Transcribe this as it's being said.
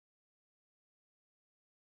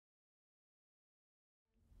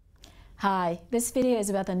Hi, this video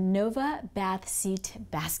is about the Nova Bath Seat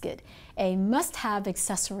Basket, a must-have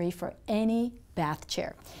accessory for any bath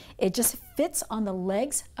chair. It just fits on the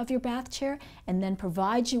legs of your bath chair and then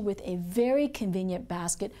provides you with a very convenient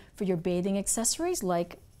basket for your bathing accessories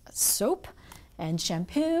like soap and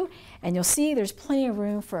shampoo, and you'll see there's plenty of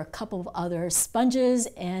room for a couple of other sponges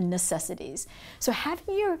and necessities. So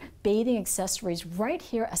having your bathing accessories right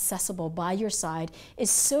here accessible by your side is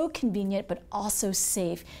so convenient but also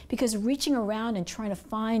safe, because reaching around and trying to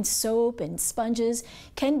find soap and sponges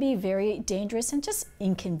can be very dangerous and just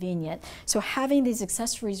inconvenient. So having these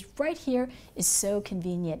accessories right here is so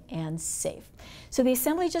convenient and safe. So the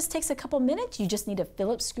assembly just takes a couple minutes. You just need a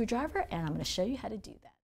Phillips screwdriver, and I'm going to show you how to do that.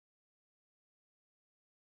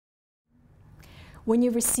 When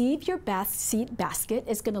you receive your bath seat basket,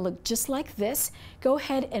 it's going to look just like this. Go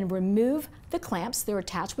ahead and remove the clamps. They're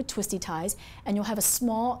attached with twisty ties, and you'll have a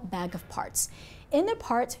small bag of parts. In the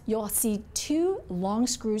parts, you'll see 2 long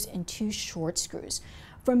screws and 2 short screws.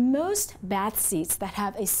 For most bath seats that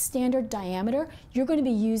have a standard diameter, you're going to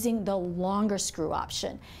be using the longer screw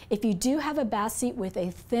option. If you do have a bath seat with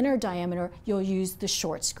a thinner diameter, you'll use the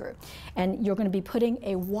short screw. And you're going to be putting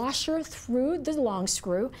a washer through the long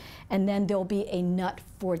screw, and then there'll be a nut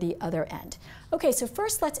for the other end. Okay, so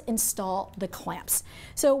first let's install the clamps.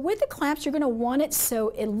 So with the clamps, you're going to want it so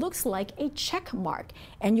it looks like a check mark,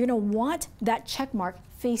 and you're going to want that check mark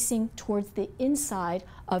facing towards the inside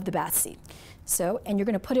of the bath seat. So, and you're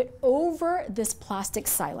going to put it over this plastic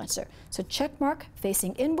silencer. So check mark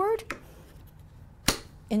facing inward,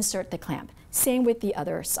 insert the clamp. Same with the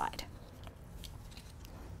other side.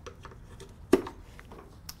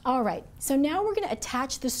 All right, so now we're going to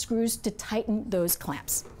attach the screws to tighten those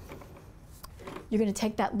clamps. You're going to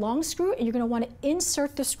take that long screw and you're going to want to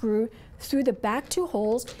insert the screw through the back 2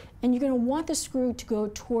 holes, and you're going to want the screw to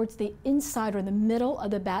go towards the inside or the middle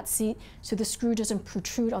of the bath seat so the screw doesn't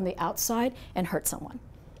protrude on the outside and hurt someone.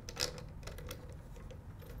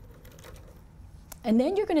 And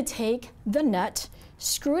then you're going to take the nut,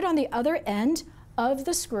 screw it on the other end of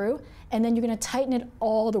the screw, and then you're going to tighten it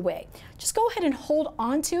all the way. Just go ahead and hold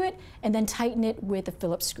on to it and then tighten it with a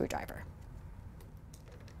Phillips screwdriver.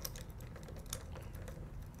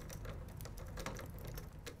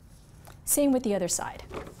 Same with the other side.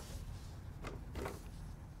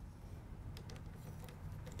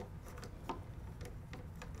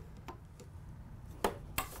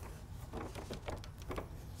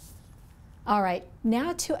 All right,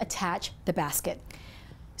 now to attach the basket.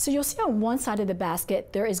 So you'll see on one side of the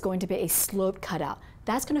basket there is going to be a sloped cutout.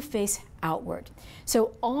 That's going to face outward.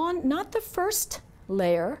 So on not the first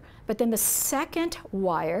layer, but then the second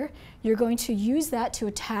wire, you're going to use that to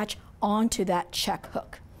attach onto that check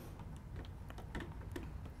hook.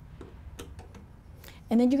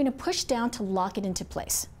 And then you're going to push down to lock it into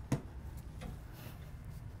place.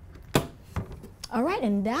 All right,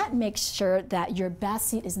 and that makes sure that your bath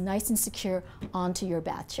seat is nice and secure onto your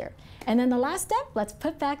bath chair. And then the last step, let's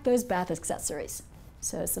put back those bath accessories.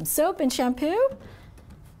 So some soap and shampoo,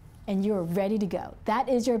 and you're ready to go. That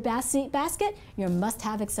is your bath seat basket, your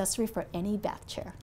must-have accessory for any bath chair.